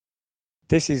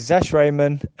This is Zash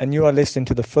Raymond, and you are listening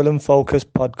to the Fulham Focus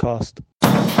podcast.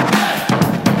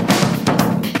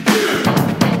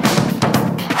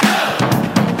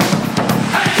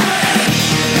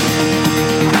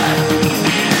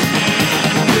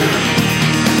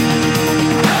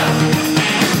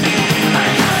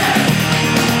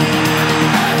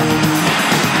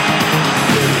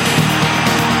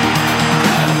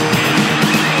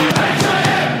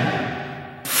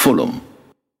 Fulham.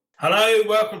 Hello,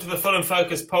 welcome to the Fulham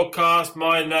Focus podcast.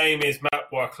 My name is Matt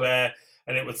Boisclair,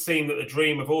 and it would seem that the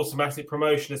dream of automatic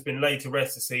promotion has been laid to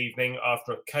rest this evening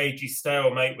after a cagey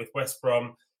stalemate with West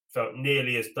Brom felt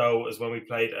nearly as dull as when we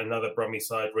played another Brummy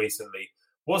side recently.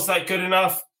 Was that good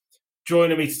enough?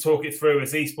 Joining me to talk it through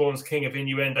is Eastbourne's king of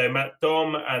innuendo, Matt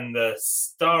Dom, and the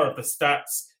star of the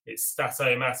stats, it's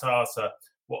Stato Matt Arter.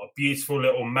 What a beautiful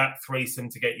little Matt threesome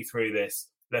to get you through this.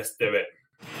 Let's do it.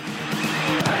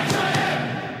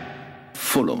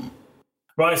 Fulham.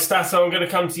 Right, Stato, I'm going to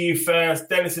come to you first.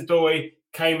 Dennis Adoy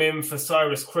came in for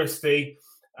Cyrus Christie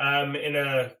in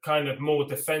a kind of more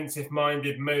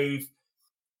defensive-minded move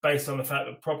based on the fact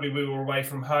that probably we were away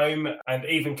from home. And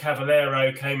even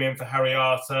Cavallero came in for Harry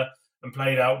Arter and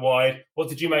played out wide. What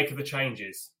did you make of the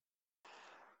changes?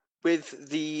 With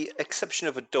the exception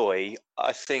of Adoy,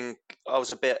 I think I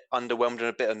was a bit underwhelmed and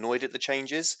a bit annoyed at the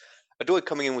changes. Adoy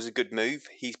coming in was a good move.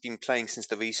 He's been playing since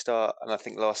the restart, and I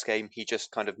think last game he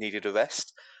just kind of needed a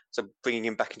rest. So bringing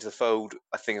him back into the fold,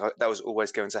 I think that was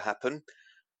always going to happen.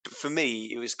 But for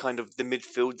me, it was kind of the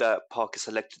midfield that Parker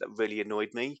selected that really annoyed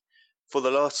me. For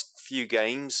the last few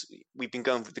games, we've been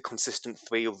going with the consistent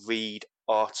three of Reed,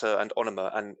 Arter and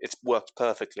Onomah, and it's worked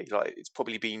perfectly. Like, it's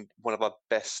probably been one of our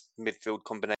best midfield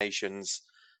combinations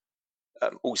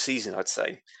all season, I'd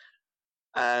say.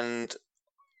 And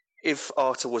if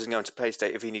Arter wasn't going to play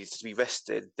today, if he needed to be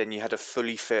rested, then you had a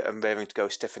fully fit and raring to go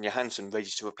Stefan Johansson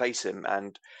ready to replace him,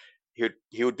 and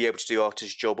he would be able to do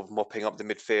Arter's job of mopping up the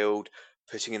midfield,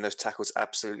 putting in those tackles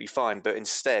absolutely fine. But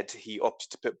instead, he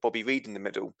opted to put Bobby Reed in the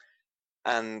middle,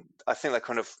 and I think that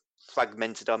kind of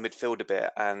fragmented our midfield a bit,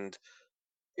 and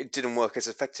it didn't work as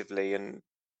effectively. And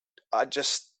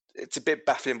it's a bit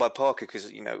baffling by Parker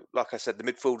because, like I said, the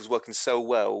midfield was working so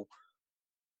well.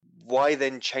 Why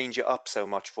then change it up so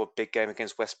much for a big game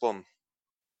against West Brom?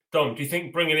 Dom, do you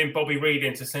think bringing in Bobby Reed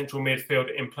into central midfield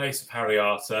in place of Harry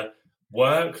Arter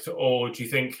worked, or do you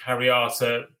think Harry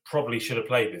Arter probably should have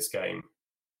played this game?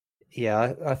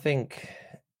 Yeah, I think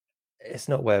it's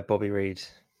not where Bobby Reed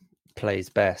plays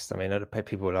best. I mean, other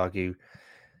people would argue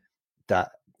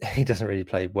that he doesn't really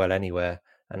play well anywhere,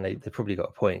 and they probably got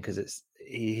a point because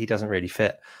he doesn't really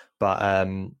fit. But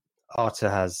Arter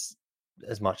has,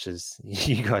 as much as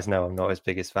you guys know, I'm not his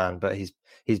biggest fan, but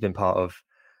he's been part of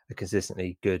a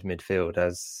consistently good midfield,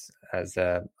 as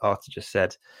Arter just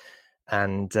said.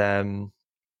 And I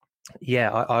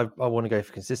want to go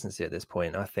for consistency at this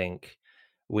point. I think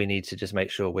we need to just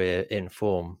make sure we're in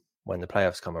form when the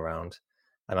playoffs come around,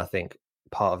 and I think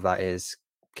part of that is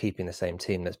keeping the same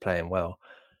team that's playing well.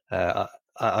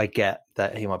 I get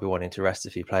that he might be wanting to rest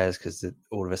a few players because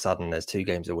all of a sudden there's 2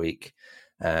 games a week.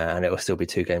 And it will still be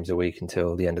 2 games a week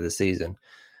until the end of the season.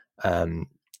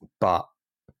 But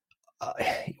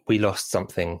we lost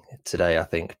something today, I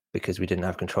think, because we didn't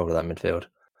have control of that midfield.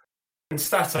 And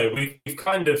Stato, we've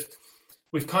kind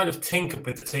of tinkered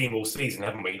with the team all season,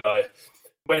 haven't we? Like,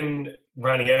 when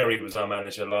Ranieri was our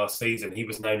manager last season, he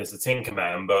was known as the Tinker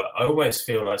Man, but I always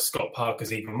feel like Scott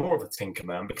Parker's even more of a Tinker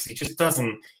Man because he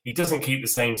doesn't keep the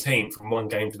same team from one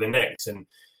game to the next. And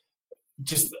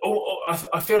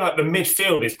I feel like the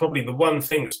midfield is probably the one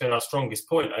thing that's been our strongest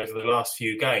point over the last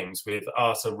few games with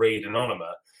Arter, Reed and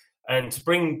Onomah. And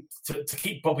to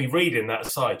keep Bobby Reed in that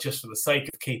side just for the sake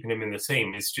of keeping him in the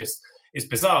team is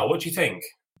bizarre. What do you think?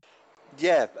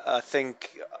 Yeah, I think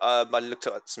I looked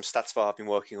at some stats that I've been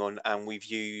working on, and we've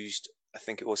used, I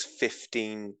think it was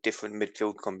 15 different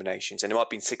midfield combinations, and it might have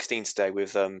been 16 today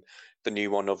with the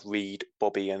new one of Reed,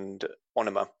 Bobby and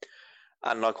Onomah.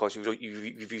 And likewise,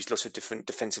 we've used lots of different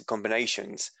defensive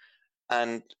combinations.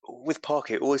 And with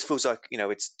Parker, it always feels like,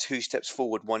 it's 2 steps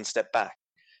forward, 1 step back.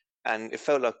 And it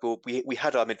felt like we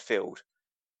had our midfield.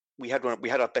 We had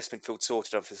our best midfield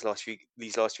sorted over these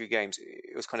last few games.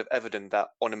 It was kind of evident that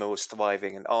Onomah was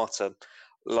thriving and Arter,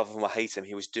 love him or hate him,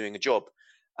 he was doing a job.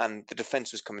 And the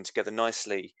defence was coming together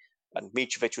nicely. And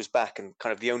Mitrovic was back, and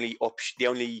kind of the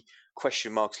only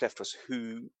question marks left was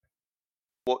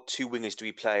what 2 wingers do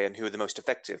we play and who are the most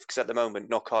effective? Because at the moment,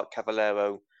 Knockaert,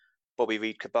 Cavallero, Bobby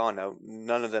Reed, Cabano,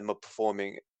 none of them are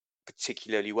performing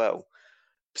particularly well.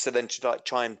 So then to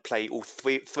try and play all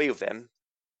three of them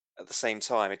at the same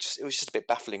time, it was just a bit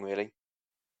baffling, really.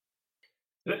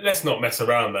 Let's not mess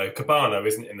around though. Cabano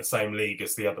isn't in the same league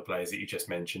as the other players that you just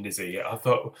mentioned, is he? I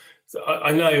thought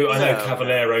I know No,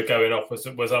 Cavallero going off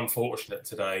was unfortunate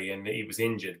today, and he was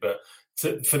injured. But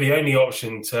for the only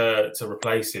option to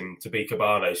replace him to be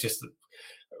Cabano is just a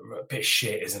bit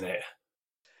shit, isn't it?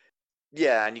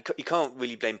 Yeah, and you can't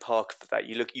really blame Parker for that.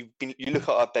 You look at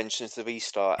our bench since the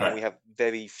restart, and we have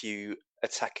very few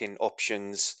attacking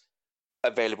options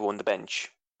available on the bench,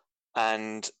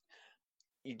 and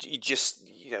you just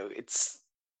it's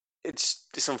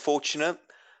unfortunate,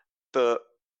 but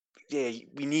yeah,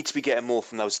 we need to be getting more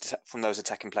from those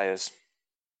attacking players.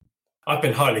 I've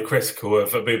been highly critical of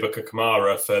Abubakar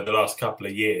Kamara for the last couple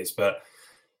of years, but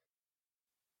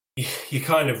you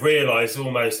kind of realise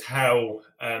almost how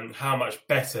much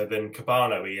better than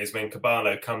Cabano he is when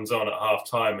Cabano comes on at half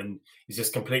time and he's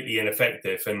just completely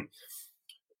ineffective. And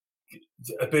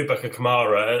Abubakar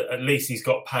Kamara, at least he's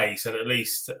got pace, and at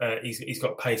least he's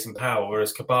got pace and power.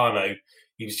 Whereas Cabano,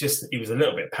 he was a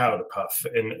little bit powder puff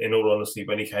in all honesty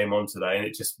when he came on today, and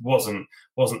it just wasn't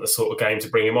the sort of game to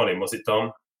bring him on in, was it,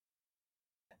 Dom?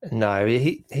 No,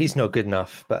 he's not good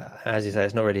enough. But as you say,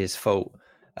 it's not really his fault.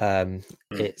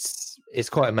 It's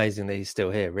quite amazing that he's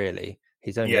still here. Really,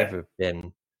 he's only ever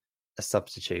been a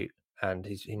substitute, and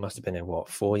he must have been in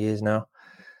 4 years now.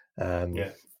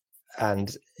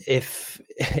 And if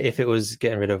it was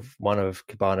getting rid of one of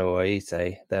Cabano or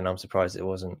Ise, then I'm surprised it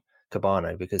wasn't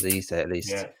Cabano, because Ise at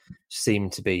least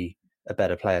seemed to be a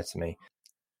better player to me.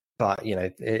 But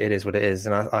it is what it is,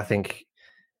 and I think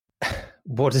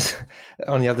what is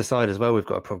on the other side as well. We've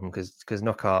got a problem because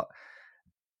Knockaert,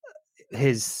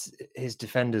 his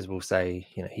defenders will say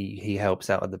he helps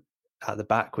out at the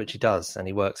back, which he does, and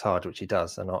he works hard, which he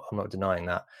does, and I'm not denying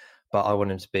that. But I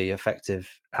want him to be effective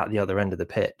at the other end of the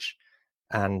pitch,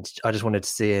 and I just wanted to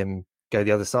see him go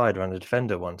the other side around a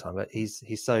defender one time. But he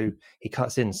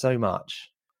cuts in so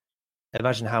much.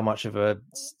 Imagine how much of a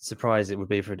surprise it would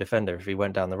be for a defender if he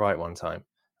went down the right one time.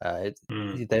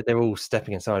 They're all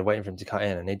stepping inside, waiting for him to cut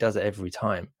in, and he does it every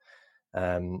time.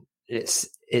 It's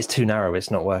too narrow.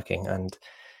 It's not working.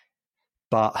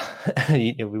 But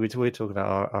we were talking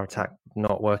about our attack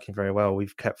not working very well.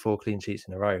 We've kept 4 clean sheets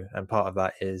in a row, and part of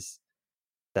that is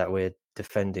that we're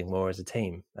defending more as a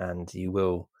team, and you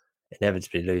will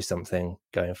inevitably lose something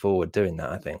going forward doing that,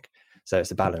 I think. So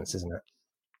it's a balance, isn't it?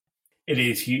 It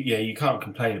is. You can't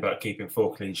complain about keeping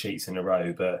 4 clean sheets in a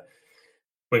row, but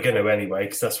we're going to anyway,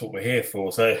 because that's what we're here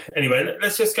for. So anyway,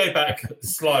 let's just go back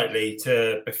slightly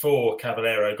to before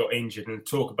Cavallero got injured and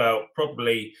talk about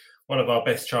probably one of our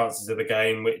best chances of the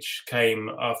game, which came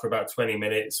after about 20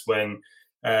 minutes when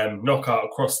Knockaert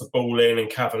crossed the ball in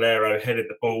and Cavallero headed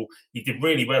the ball. He did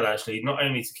really well, actually, not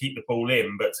only to keep the ball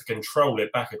in, but to control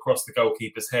it back across the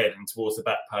goalkeeper's head and towards the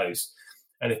back post.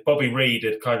 And if Bobby Reid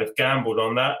had kind of gambled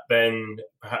on that, then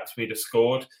perhaps we'd have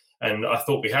scored. And I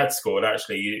thought we had scored,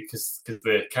 actually, because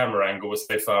the camera angle was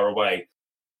so far away.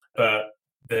 But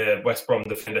the West Brom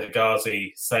defender,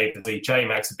 Hegazi, saved the D.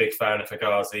 J-Mac's a big fan of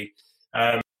Hegazi.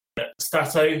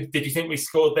 Stato, did you think we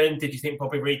scored then? Did you think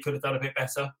Bobby Reid could have done a bit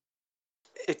better?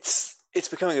 It's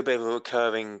becoming a bit of a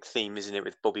recurring theme, isn't it,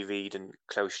 with Bobby Reid and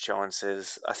close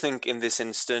chances. I think in this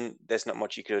instant, there's not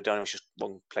much you could have done. It was just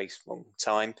wrong place, wrong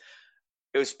time.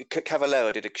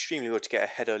 Cavallero did extremely well to get a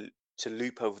header to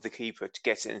loop over the keeper to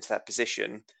get it into that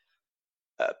position.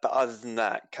 But other than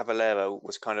that, Cavallero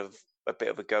was kind of a bit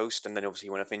of a ghost, and then obviously he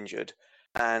went off injured.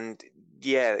 And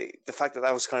yeah, the fact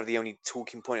that was kind of the only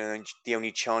talking point and the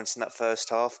only chance in that first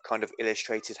half kind of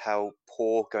illustrated how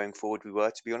poor going forward we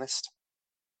were, to be honest.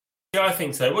 Yeah, I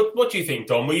think so. What do you think,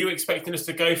 Dom? Were you expecting us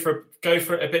to go for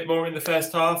it a bit more in the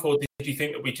first half, or did you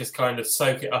think that we just kind of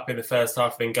soak it up in the first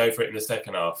half and then go for it in the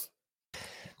second half?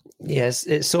 Yes,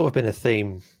 it's sort of been a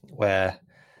theme where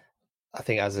I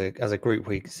think as a group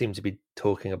we seem to be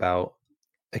talking about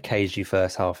a cagey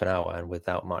first half an hour and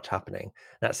without much happening.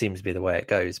 That seems to be the way it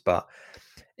goes, but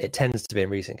it tends to be in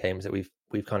recent games that we've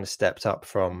kind of stepped up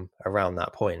from around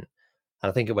that point. And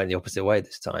I think it went the opposite way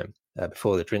this time.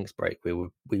 Before the drinks break,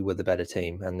 we were the better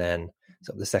team, and then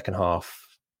sort of the second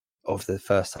half of the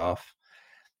first half,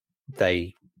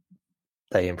 they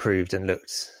improved and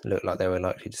looked like they were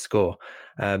likely to score.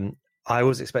 I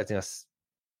was expecting us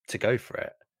to go for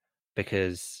it,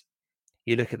 because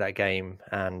you look at that game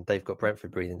and they've got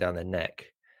Brentford breathing down their neck.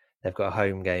 They've got a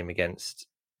home game against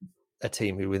a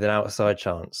team who, with an outside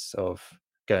chance of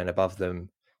going above them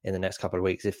in the next couple of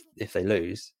weeks, if they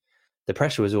lose, the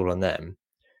pressure was all on them.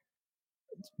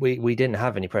 We didn't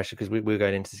have any pressure because we were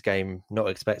going into this game not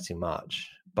expecting much,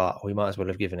 but we might as well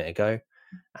have given it a go.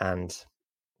 And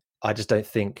I just don't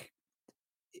think,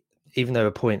 even though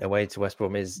a point away to West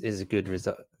Brom is a good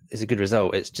result, it's a good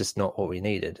result. It's just not what we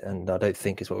needed, and I don't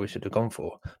think it's what we should have gone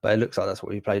for. But it looks like that's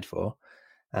what we played for,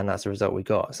 and that's the result we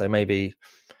got. So maybe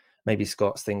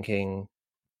Scott's thinking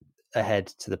ahead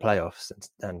to the playoffs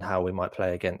and how we might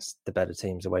play against the better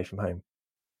teams away from home.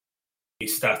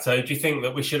 Stato, do you think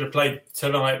that we should have played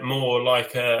tonight more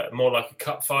like a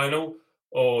cup final,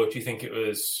 or do you think it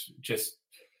was just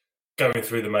going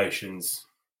through the motions?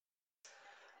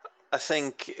 I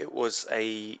think it was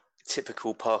a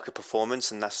typical Parker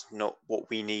performance, and that's not what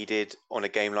we needed on a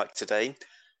game like today.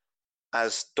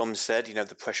 As Dom said,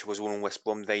 the pressure was all on West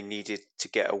Brom. They needed to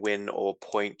get a win or a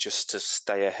point just to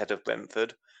stay ahead of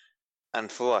Brentford.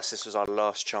 And for us, this was our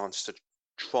last chance to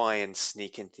try and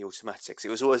sneak into the automatics. It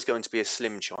was always going to be a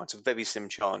slim chance, a very slim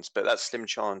chance, but that slim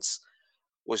chance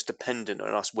was dependent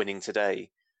on us winning today.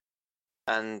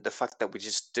 And the fact that we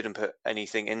just didn't put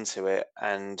anything into it,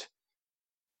 and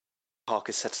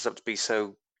Parker set us up to be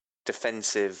so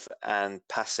defensive and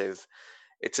passive,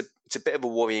 it's a bit of a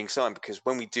worrying sign, because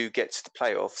when we do get to the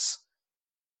playoffs,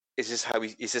 is this how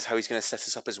he's going to set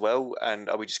us up as well? And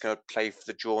are we just going to play for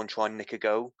the draw and try and nick a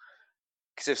goal?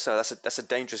 Because if so, that's a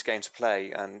dangerous game to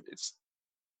play, and it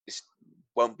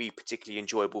won't be particularly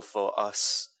enjoyable for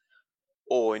us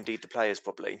or indeed the players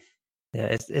probably. Yeah,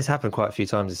 it's happened quite a few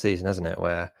times this season, hasn't it?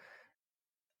 Where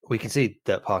we can see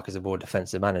that Parker's a more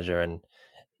defensive manager and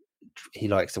he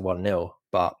likes the 1-0,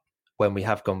 but when we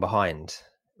have gone behind,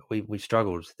 we've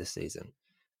struggled this season.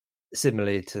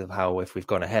 Similarly to how if we've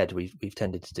gone ahead, we've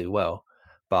tended to do well.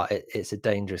 But it's a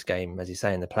dangerous game, as you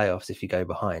say, in the playoffs. If you go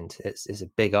behind, it's a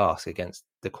big ask against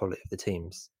the quality of the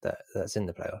teams that's in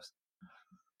the playoffs.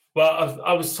 Well,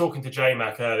 I was talking to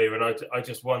J-Mac earlier, and I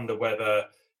just wonder whether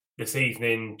this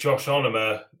evening Josh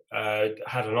Onomah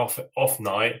had an off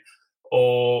night,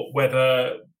 or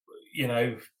whether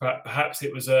perhaps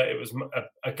it was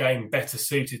a game better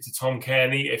suited to Tom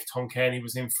Cairney if Tom Cairney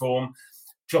was in form.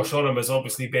 Josh Onomah's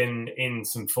obviously been in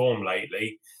some form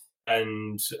lately.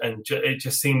 And it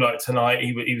just seemed like tonight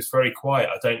he was very quiet.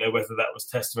 I don't know whether that was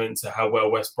testament to how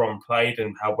well West Brom played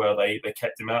and how well they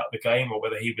kept him out of the game, or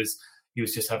whether he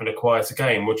was just having a quieter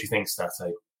game. What do you think,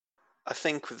 Stato? I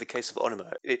think with the case of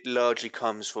Onomah, it largely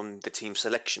comes from the team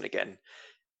selection again.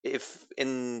 If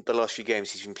in the last few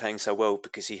games he's been playing so well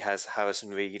because he has Harrison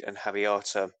Reed and Harry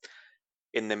Arter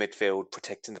in the midfield,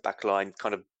 protecting the back line,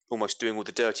 kind of almost doing all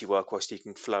the dirty work whilst he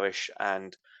can flourish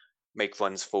and make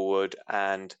runs forward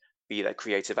and be that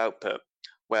creative output.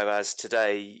 Whereas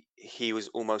today he was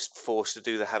almost forced to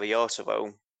do the Harry Arter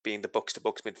role, being the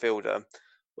box-to-box midfielder,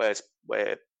 whereas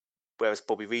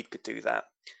Bobby Reid could do that.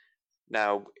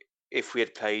 Now, if we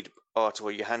had played Arter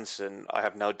or Johansson, I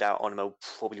have no doubt Onomah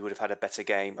probably would have had a better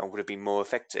game and would have been more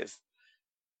effective.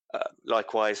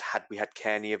 Likewise, had we had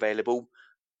Cairney available,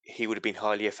 he would have been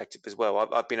highly effective as well.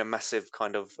 I've been a massive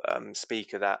kind of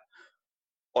speaker that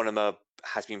Onomah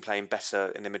has been playing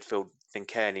better in the midfield than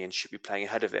Cairney and should be playing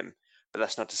ahead of him. But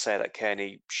that's not to say that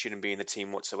Cairney shouldn't be in the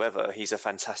team whatsoever. He's a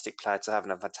fantastic player to have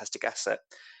and a fantastic asset.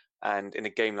 And in a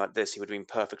game like this, he would have been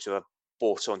perfect to have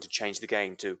brought on to change the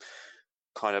game, to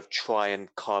kind of try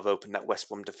and carve open that West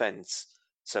Brom defence.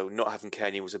 So not having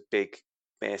Cairney was a big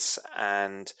miss,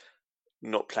 and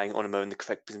not playing Onomah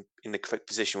in the correct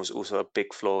position was also a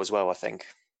big flaw as well, I think.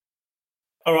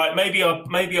 All right, maybe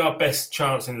our best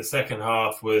chance in the second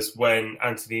half was when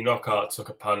Anthony Knockaert took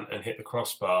a punt and hit the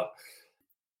crossbar.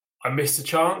 I missed a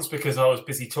chance because I was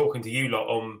busy talking to you lot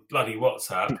on bloody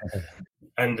WhatsApp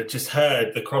and just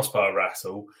heard the crossbar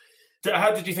rattle.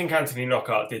 How did you think Anthony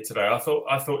Knockaert did today? I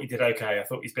thought he did okay. I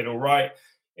thought he's been all right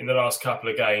in the last couple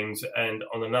of games, and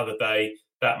on another day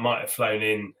that might have flown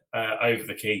in over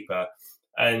the keeper.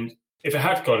 And if it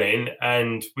had gone in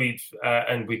and we'd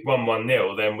won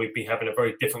 1-0, then we'd be having a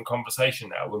very different conversation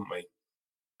now, wouldn't we?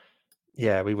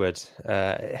 Yeah, we would.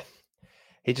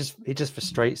 He just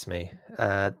frustrates me.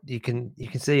 You can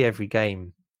see every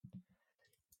game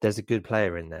there's a good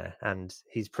player in there, and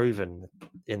he's proven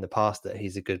in the past that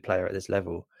he's a good player at this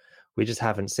level. We just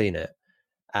haven't seen it,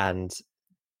 and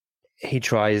he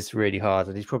tries really hard,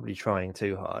 and he's probably trying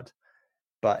too hard.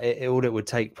 But all it would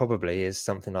take probably is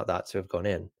something like that to have gone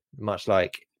in. Much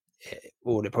like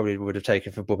all it probably would have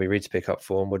taken for Bobby Reid to pick up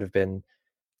form would have been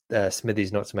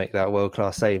Smithies not to make that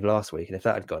world-class save last week. And if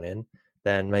that had gone in,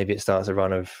 then maybe it starts a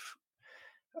run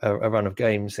of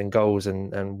games and goals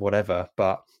and whatever.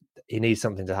 But he needs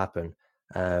something to happen.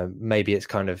 Maybe it's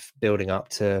kind of building up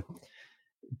to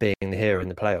being the hero in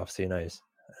the playoffs. Who knows?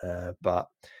 But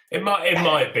it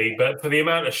might be. But for the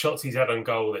amount of shots he's had on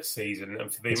goal this season,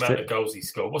 and for the amount of goals he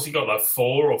scored, what's he got, like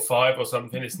 4 or 5 or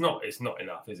something? It's not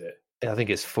enough, is it? I think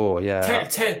it's 4. Yeah.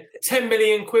 10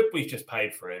 million quid we've just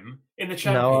paid for him in the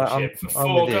No, Championship for I'm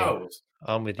 4 with you. goals.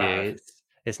 I'm with Bad. you.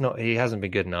 It's not. He hasn't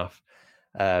been good enough.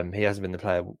 He hasn't been the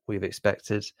player we've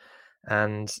expected,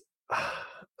 and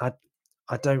I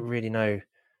don't really know.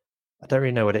 I don't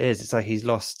really know what it is. It's like he's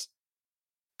lost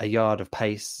a yard of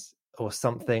pace or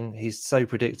something. He's so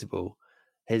predictable.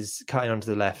 His cutting onto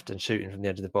the left and shooting from the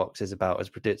edge of the box is about as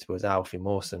predictable as Alfie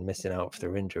Mawson missing out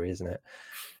through injury, isn't it?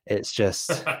 It's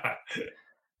just, I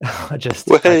don't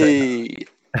know.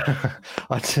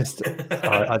 I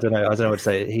don't know what to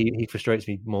say. He frustrates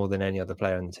me more than any other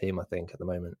player on the team, I think, at the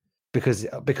moment, because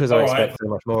I expect so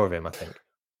much more of him, I think.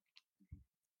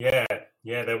 Yeah,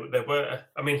 there were.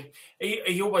 I mean,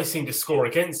 he always seemed to score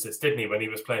against us, didn't he, when he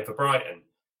was playing for Brighton?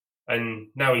 And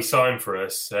now he's signed for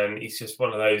us, and he's just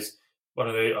one of those.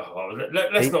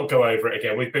 Let's not go over it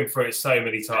again. We've been through it so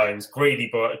many times. Greedy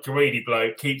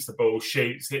bloke, keeps the ball,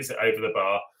 shoots, hits it over the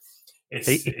bar.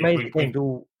 He made the games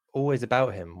always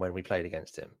about him when we played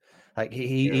against him. Like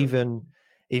even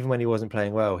when he wasn't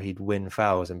playing well, he'd win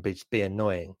fouls and be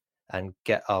annoying and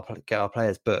get our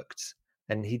players booked.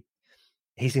 And he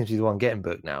seems to be the one getting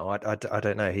booked now. I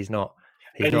don't know. He's not.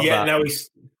 Now he's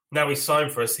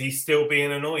signed for us. He's still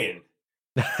being annoying.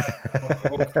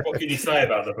 what can you say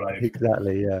about the bloke?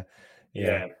 Exactly.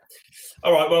 Yeah.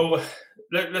 All right. Well,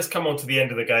 let's come on to the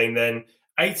end of the game then.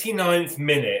 89th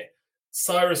minute.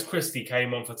 Cyrus Christie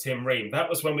came on for Tim Ream. That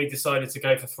was when we decided to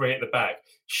go for 3 at the back.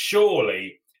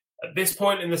 Surely, at this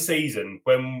point in the season,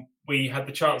 when we had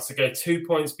the chance to go 2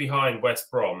 points behind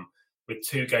West Brom with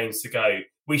 2 games to go,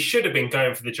 we should have been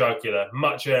going for the jugular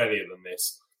much earlier than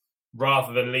this,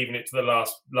 rather than leaving it to the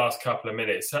last couple of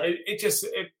minutes. So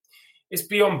it's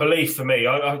beyond belief for me.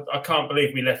 I can't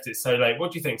believe we left it so late.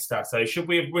 What do you think, Stato? Should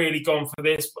we have really gone for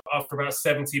this after about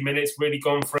 70 minutes, really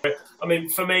gone for it? I mean,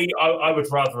 for me, I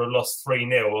would rather have lost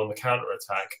 3-0 on the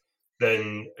counter-attack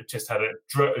than just had a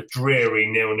dreary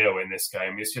 0-0 in this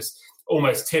game. It's just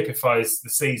almost typifies the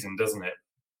season, doesn't it?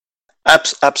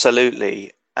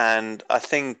 Absolutely. And I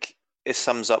think it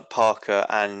sums up Parker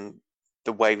and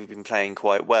the way we've been playing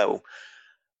quite well.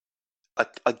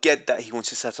 I get that he wants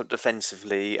to set up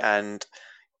defensively, and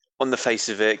on the face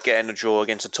of it, getting a draw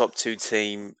against a top 2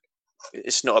 team,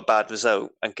 it's not a bad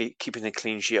result. And keeping a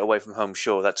clean sheet away from home,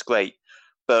 sure, that's great.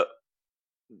 But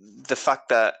the fact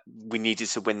that we needed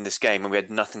to win this game and we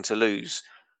had nothing to lose,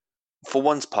 for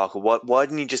once, Parker, why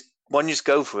didn't you just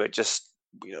go for it?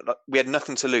 We had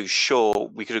nothing to lose. Sure,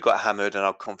 we could have got hammered and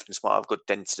our confidence might have got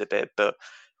dented a bit, but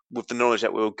with the knowledge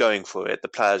that we were going for it, the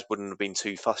players wouldn't have been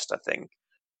too fussed, I think.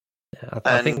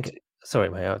 I think. Sorry,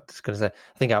 mate. I was just going to say.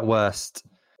 I think at worst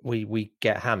we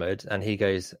get hammered, and he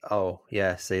goes, "Oh,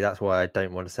 yeah. See, that's why I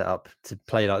don't want to set up to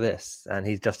play like this." And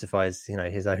he justifies,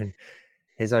 his own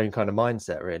kind of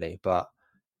mindset, really. But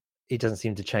he doesn't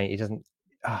seem to change. He doesn't.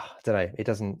 I don't know. He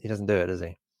doesn't do it, does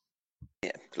he?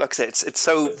 Yeah, like I said, it's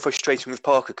so frustrating with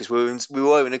Parker because we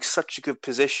were in such a good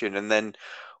position, and then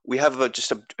we have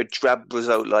just a drab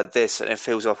result like this, and it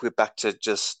feels like we're back to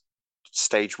just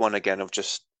stage 1 again of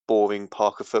just boring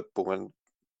Parker football and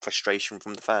frustration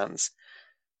from the fans.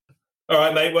 All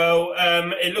right, mate. Well,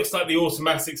 it looks like the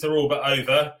automatics are all but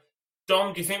over.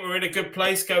 Dom, do you think we're in a good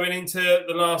place going into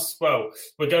the last... Well,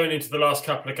 we're going into the last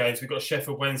couple of games. We've got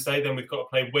Sheffield Wednesday, then we've got to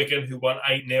play Wigan, who won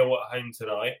 8-0 at home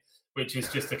tonight, which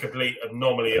is just a complete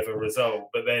anomaly of a result.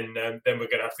 But then we're going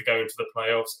to have to go into the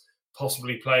playoffs,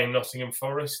 possibly playing Nottingham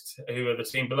Forest, who are the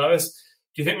team below us.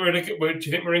 Do you think we're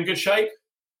in good shape?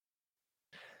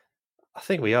 I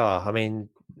think we are. I mean,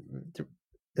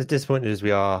 as disappointed as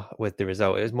we are with the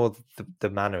result, it was more the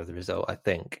manner of the result. I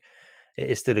think it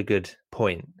is still a good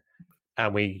point,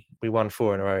 and we won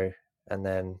 4 in a row, and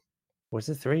then was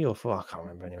it 3 or 4? I can't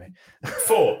remember anyway.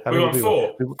 4. We won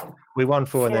 4. We won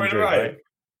 4 and then drew, right?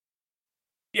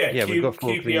 Yeah, we got 4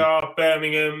 QPR,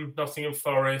 Birmingham, Nottingham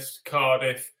Forest,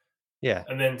 Cardiff. Yeah,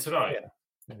 and then tonight. Yeah.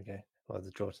 There we go. Well,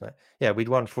 the draw tonight. Yeah, we'd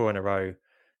won 4 in a row.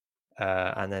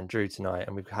 And then drew tonight,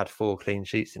 and we've had 4 clean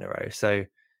sheets in a row. So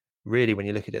really, when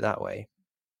you look at it that way,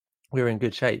 we're in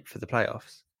good shape for the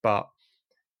playoffs. But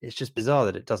it's just bizarre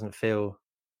that it just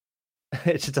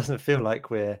doesn't feel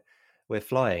like we're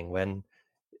flying, when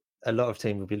a lot of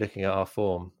teams will be looking at our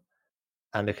form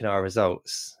and looking at our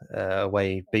results,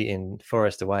 away, beating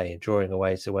Forest away, drawing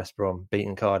away to West Brom,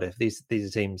 beating Cardiff. These are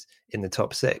teams in the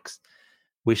top 6.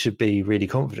 We should be really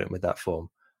confident with that form.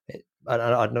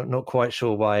 I'm not quite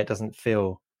sure why it doesn't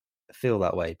feel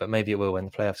that way, but maybe it will when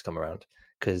the playoffs come around.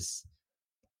 Because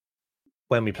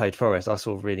when we played Forest, I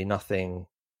saw really nothing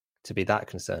to be that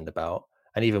concerned about,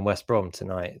 and even West Brom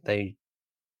tonight, they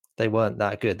weren't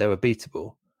that good. They were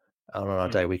beatable, and on our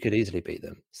day we could easily beat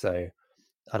them. So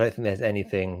I don't think there's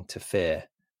anything to fear,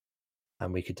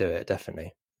 and we could do it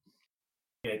definitely.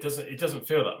 Yeah, it doesn't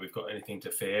feel like we've got anything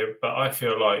to fear, but I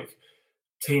feel like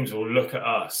teams will look at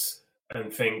us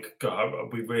and think,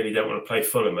 God, we really don't want to play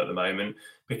Fulham at the moment,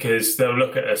 because they'll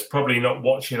look at us probably not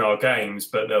watching our games,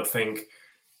 but they'll think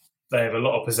they have a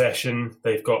lot of possession.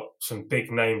 They've got some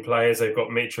big name players. They've got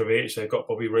Mitrovic. They've got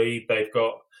Bobby Reid. They've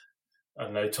got, I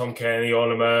don't know, Tom Cairney,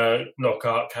 Onuma,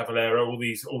 Knockaert, Cavallero, all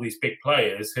these big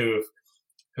players who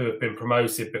have been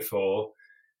promoted before,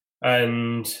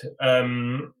 and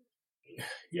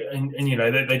you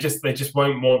know, they just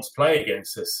won't want to play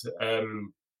against us,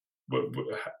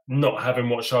 not having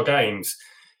watched our games.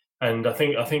 And I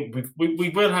think we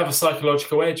will have a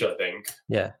psychological edge, I think.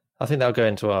 Yeah, I think that'll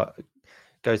go to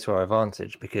our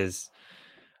advantage, because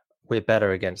we're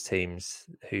better against teams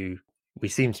who, we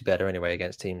seem to be better anyway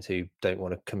against teams who don't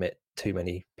want to commit too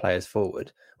many players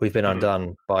forward. We've been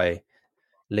undone by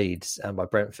Leeds and by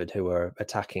Brentford, who are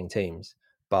attacking teams,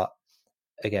 but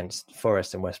against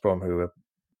Forest and West Brom, who are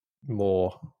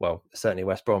more, well, certainly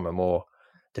West Brom are more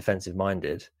defensive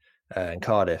minded, and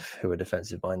Cardiff, who are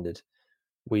defensive minded,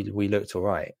 we looked all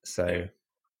right. So,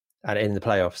 and in the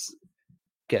playoffs,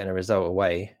 getting a result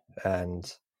away,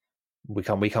 and we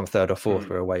come third or fourth,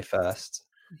 we're away first,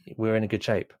 we're in a good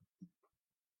shape.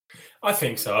 I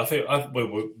think so. I think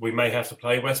we may have to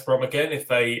play West Brom again if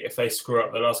they screw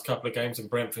up the last couple of games and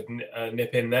Brentford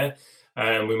nip in there.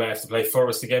 And we may have to play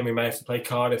Forest again. We may have to play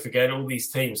Cardiff again. All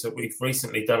these teams that we've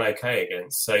recently done okay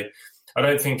against. So I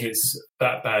don't think it's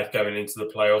that bad going into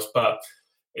the playoffs, but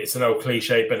it's an old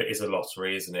cliche, but it is a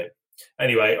lottery, isn't it?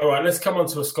 Anyway, all right, let's come on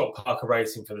to a Scott Parker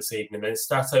rating for this evening then.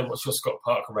 Stato, what's your Scott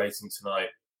Parker rating tonight?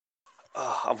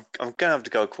 I'm going to have to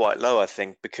go quite low, I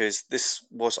think, because this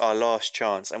was our last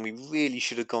chance and we really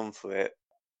should have gone for it,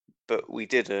 but we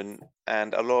didn't.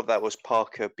 And a lot of that was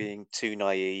Parker being too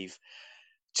naive,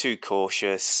 too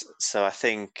cautious. So I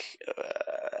think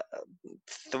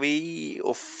 3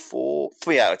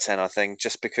 out of 10, I think,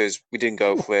 just because we didn't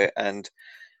go for it and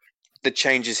the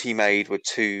changes he made were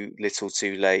too little,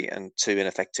 too late, and too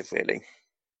ineffective, really.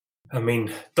 I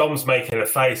mean, Dom's making a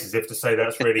face as if to say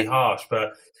that's really harsh,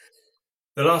 but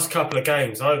the last couple of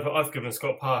games, I've given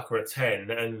Scott Parker a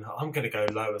 10, and I'm going to go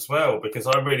low as well, because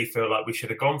I really feel like we should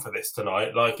have gone for this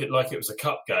tonight, like it was a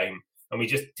cup game, and we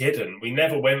just didn't. We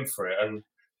never went for it, and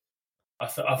I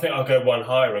think I'll go one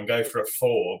higher and go for a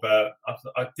 4, but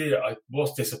I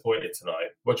was disappointed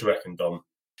tonight. What do you reckon, Dom?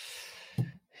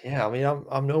 Yeah, I mean,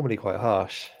 I'm normally quite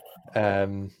harsh.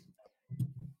 3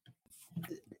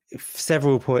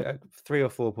 or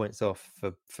 4 points off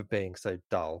for being so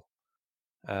dull,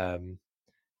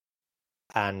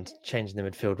 and changing the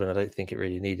midfield when I don't think it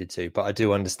really needed to. But I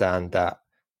do understand that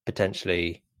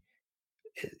potentially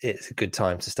it's a good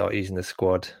time to start using the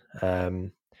squad.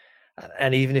 And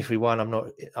even if we won, I'm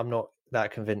not that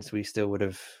convinced we would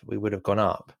have gone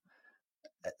up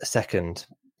second.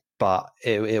 But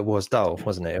it was dull,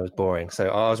 wasn't it? It was boring. So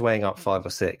I was weighing up 5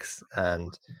 or 6,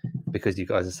 and because you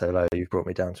guys are so low, you've brought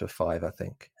me down to a 5, I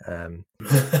think.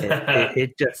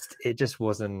 It just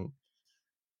wasn't.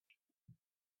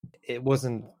 It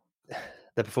wasn't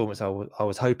the performance I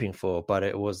was hoping for, but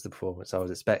it was the performance I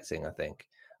was expecting, I think.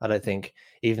 I don't think,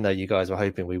 even though you guys were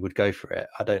hoping we would go for it,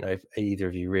 I don't know if either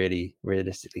of you really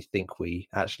realistically think we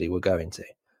actually were going to.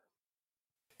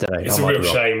 Don't know. It's a real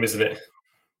shame, isn't it?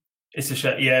 It's a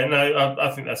shame. Yeah, no,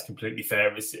 I think that's completely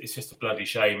fair. It's just a bloody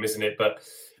shame, isn't it? But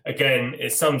again,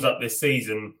 it sums up this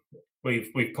season.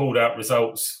 We've pulled out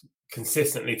results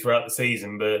consistently throughout the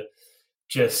season, but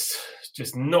just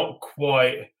not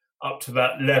quite up to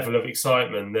that level of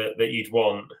excitement that you'd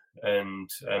want. And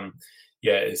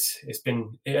it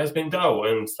has been dull,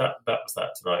 and that was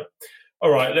that tonight.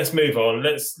 All right, let's move on.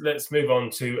 Let's move on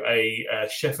to a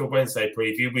Sheffield Wednesday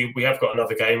preview. We have got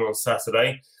another game on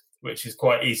Saturday, which is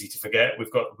quite easy to forget.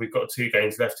 We've got 2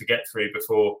 games left to get through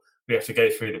before we have to go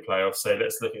through the playoffs. So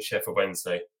let's look at Sheffield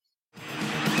Wednesday.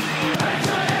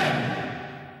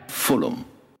 Fulham.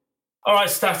 All right,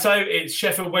 Stato, it's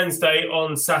Sheffield Wednesday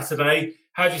on Saturday.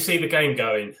 How do you see the game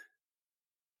going?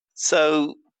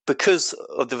 So, because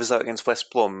of the result against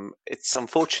West Brom, it's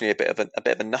unfortunately a bit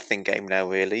of a nothing game now,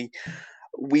 really.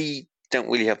 We don't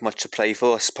really have much to play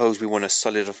for. I suppose we want to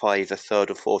solidify either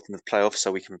 3rd or 4th in the playoffs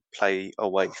so we can play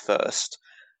away first.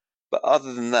 But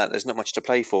other than that, there's not much to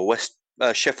play for.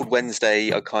 Sheffield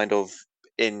Wednesday are kind of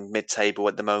in mid-table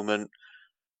at the moment.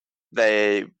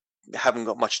 They haven't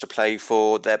got much to play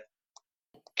for. They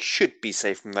should be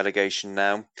safe from relegation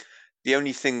now. The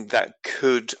only thing that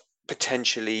could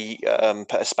potentially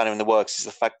put a spanner in the works is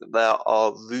the fact that there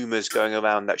are rumours going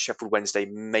around that Sheffield Wednesday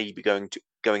may be going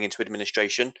into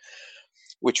administration.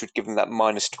 which would give them that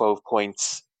minus 12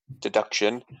 points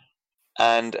deduction.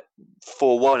 And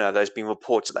for Warner, there's been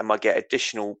reports that they might get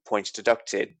additional points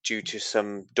deducted due to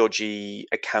some dodgy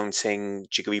accounting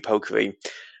jiggery-pokery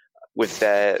with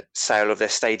their sale of their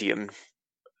stadium.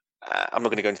 I'm not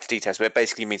going to go into the details, but it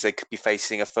basically means they could be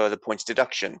facing a further points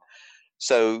deduction.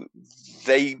 So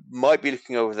they might be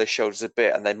looking over their shoulders a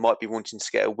bit, and they might be wanting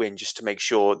to get a win just to make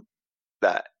sure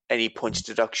that any points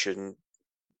deduction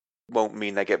won't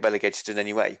mean they get relegated in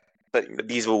any way. But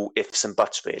these are all ifs and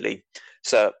buts, really.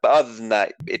 So, but other than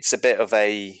that, it's a bit of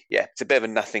a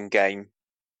nothing game.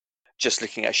 Just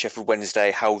looking at Sheffield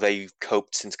Wednesday, how they've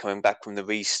coped since coming back from the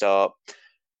restart.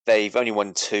 They've only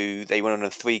won 2. They went on a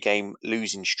 3-game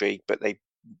losing streak, but they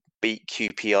beat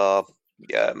QPR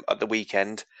at the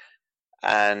weekend.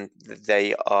 And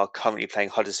they are currently playing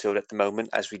Huddersfield at the moment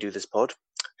as we do this pod.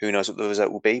 Who knows what the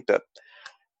result will be, but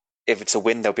if it's a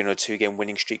win, they'll be on a 2-game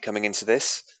winning streak coming into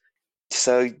this.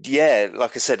 So yeah,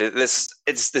 like I said,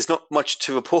 there's not much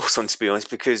to report on, to be honest,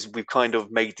 because we've kind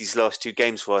of made these last 2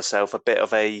 games for ourselves a bit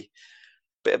of a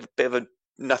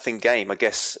nothing game. I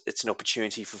guess it's an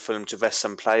opportunity for Fulham to rest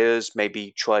some players,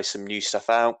 maybe try some new stuff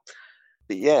out.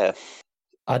 But yeah,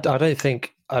 I don't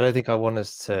think I want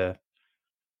us to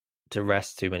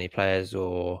rest too many players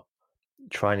or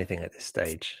try anything at this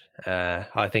stage.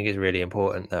 I think it's really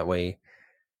important that we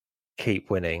keep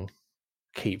winning,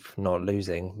 keep not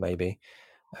losing, maybe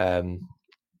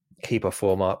keep our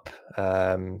form up,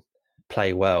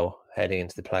 play well heading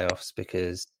into the playoffs,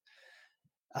 because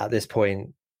at this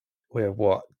point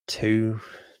we're 2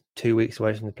 weeks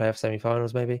away from the playoff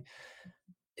semi-finals. Maybe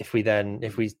if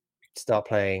we start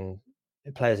playing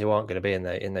players who aren't going to be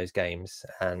in those games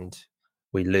and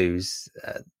we lose,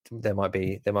 there might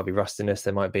be rustiness,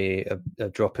 there might be a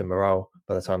drop in morale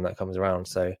by the time that comes around.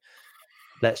 So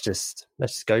let's just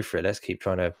go for it. Let's keep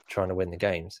trying to win the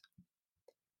games.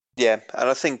 Yeah, and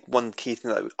I think one key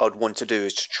thing that I'd want to do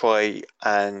is to try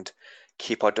and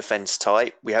keep our defence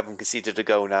tight. We haven't conceded a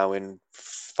goal now in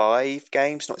 5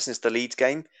 games, not since the Leeds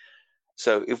game.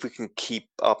 So if we can keep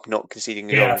up not conceding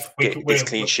a goal, get these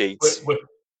clean sheets.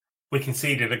 We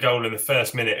conceded a goal in the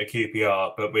first minute of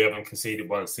QPR, but we haven't conceded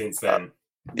one since then.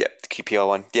 The QPR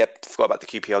one. Yep, forgot about the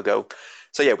QPR goal.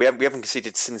 So yeah, we haven't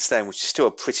conceded since then, which is still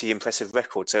a pretty impressive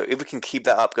record. So if we can keep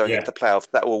that up going into the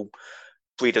playoffs, that will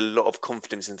breed a lot of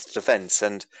confidence into the defence.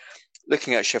 And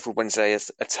looking at Sheffield Wednesday's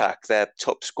attack, their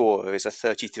top scorer is a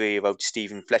 33-year-old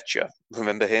Stephen Fletcher.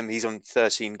 Remember him? He's on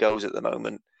 13 goals at the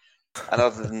moment. And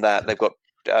other than that, they've got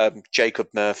Jacob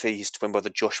Murphy, his twin brother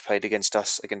Josh, played against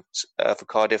us for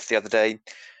Cardiff the other day.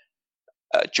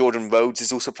 Jordan Rhodes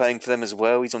is also playing for them as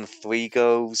well. He's on 3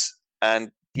 goals.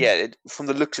 And yeah, from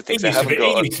the looks of things, he used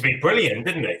to be brilliant,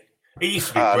 didn't he? He used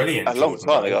to be brilliant. A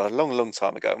long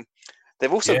time ago.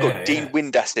 They've also got Dean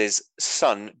Windas's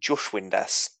son, Josh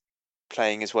Windass,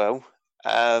 playing as well.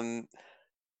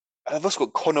 I've also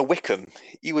got Connor Wickham.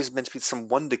 He was meant to be some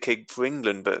wonder kid for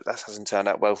England, but that hasn't turned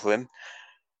out well for him.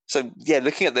 So yeah,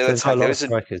 looking at their attack, there isn't.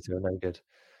 Strikers who are no good.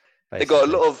 Basically. They've got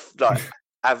a lot of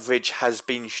average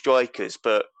has-been strikers,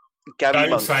 but Gary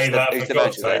Monk, who's the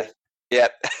manager there. Yeah.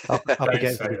 Up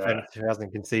against a defence who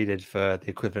hasn't conceded for the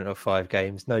equivalent of 5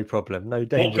 games. No problem. No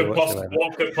danger whatsoever.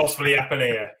 What could possibly happen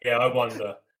here? Yeah, I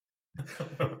wonder.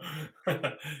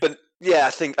 But yeah,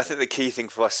 I think the key thing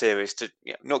for us here is to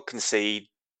not concede,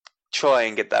 try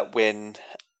and get that win,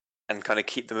 and kind of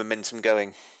keep the momentum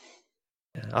going.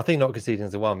 I think not conceding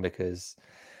is the one, because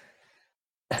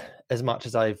as much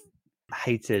as I've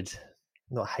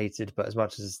not hated, but as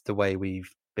much as the way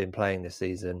we've been playing this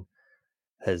season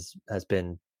has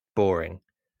been boring,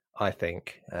 I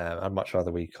think I'd much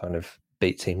rather we kind of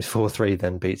beat teams 4-3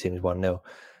 than beat teams 1-0.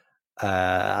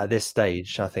 At this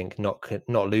stage, I think not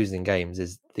losing games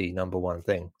is the number one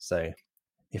thing. So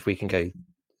if we can go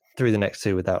through the next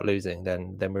 2 without losing,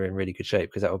 then we're in really good shape,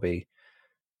 because that will be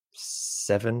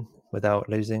 7 without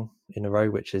losing in a row,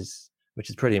 which is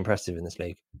pretty impressive in this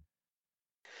league.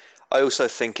 I also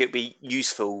think it'd be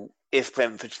useful if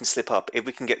Brentford can slip up, if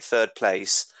we can get 3rd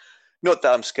place. Not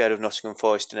that I'm scared of Nottingham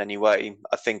Forest in any way.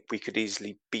 I think we could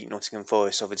easily beat Nottingham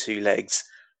Forest over 2 legs.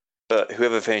 But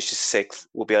whoever finishes 6th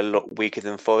will be a lot weaker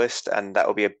than Forest, and that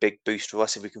will be a big boost for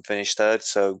us if we can finish 3rd.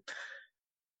 So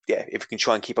yeah, if we can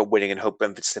try and keep up winning and hope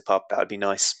Brentford slip up, that would be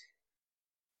nice.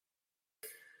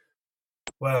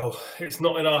 Well, it's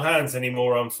not in our hands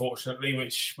anymore, unfortunately,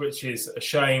 which is a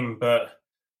shame. But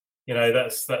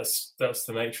that's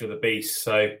the nature of the beast.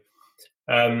 So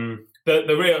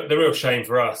the real shame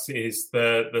for us is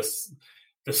the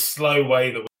slow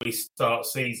way that we start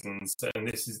seasons, and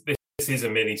this is a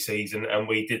mini season, and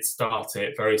we did start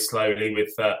it very slowly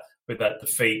with that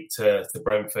defeat to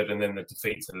Brentford and then the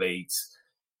defeat to Leeds.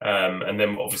 And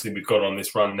then obviously we've got on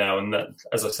this run now, and that,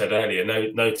 as I said earlier,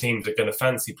 no teams are going to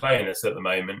fancy playing us at the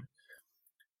moment.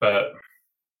 But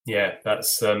yeah,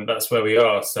 that's where we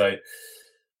are. So,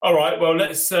 all right, well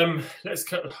let's. I'm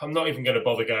not even going to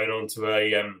bother going on to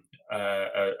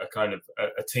a kind of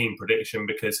a team prediction,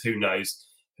 because who knows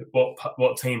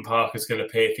what team Parker's going to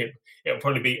pick. It'll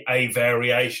probably be a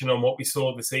variation on what we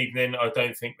saw this evening. I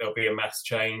don't think there'll be a mass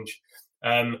change.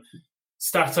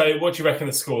 Stato, what do you reckon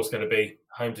the score's going to be?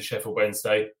 Home to Sheffield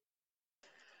Wednesday.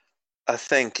 I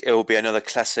think it will be another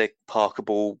classic Parker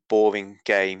Ball boring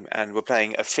game, and we're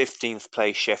playing a 15th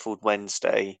place Sheffield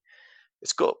Wednesday.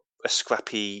 It's got a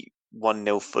scrappy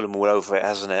 1-0 Fulham all over it,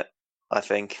 hasn't it? I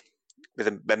think, with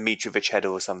a Mitrovic header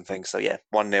or something. So yeah,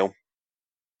 1-0.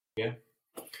 Yeah,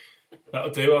 that'll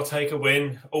do. I'll take a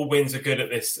win. All wins are good at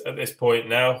this point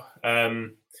now.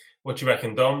 What do you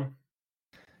reckon, Dom?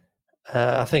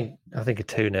 I think a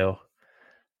 2-0.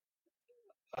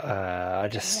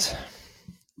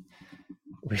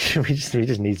 We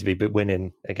just need to be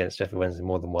winning against Sheffield Wednesday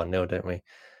more than 1-0, don't we?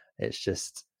 It's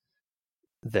just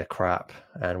they're crap,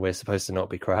 and we're supposed to not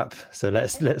be crap. So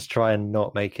let's try and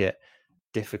not make it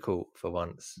difficult for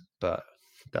once. But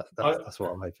that's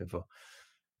what I'm hoping for.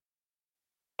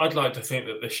 I'd like to think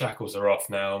that the shackles are off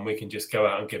now, and we can just go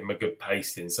out and give them a good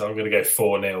pasting. So I'm going to go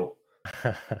 4-0.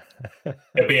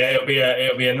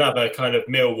 It'll be another kind of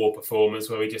Millwall performance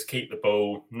where we just keep the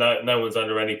ball. No one's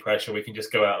under any pressure. We can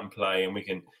just go out and play, and we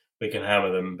can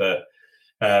hammer them. But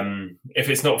if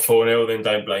it's not 4-0, then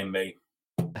don't blame me.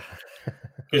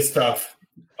 Good stuff.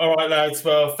 All right, lads.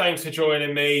 Well, thanks for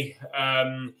joining me.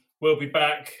 We'll be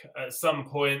back at some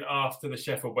point after the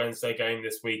Sheffield Wednesday game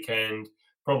this weekend,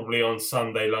 probably on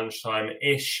Sunday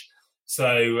lunchtime-ish.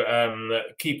 So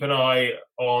keep an eye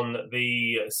on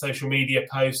the social media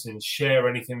posts and share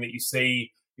anything that you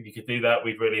see. If you could do that,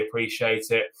 we'd really appreciate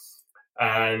it.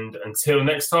 And until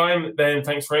next time, then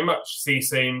thanks very much. See you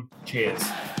soon. Cheers.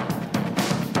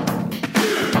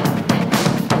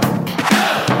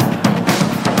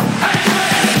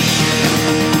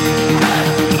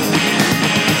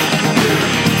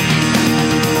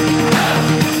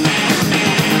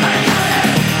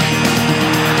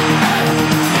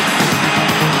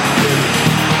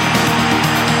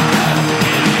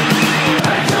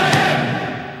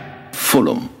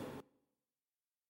 Fulham.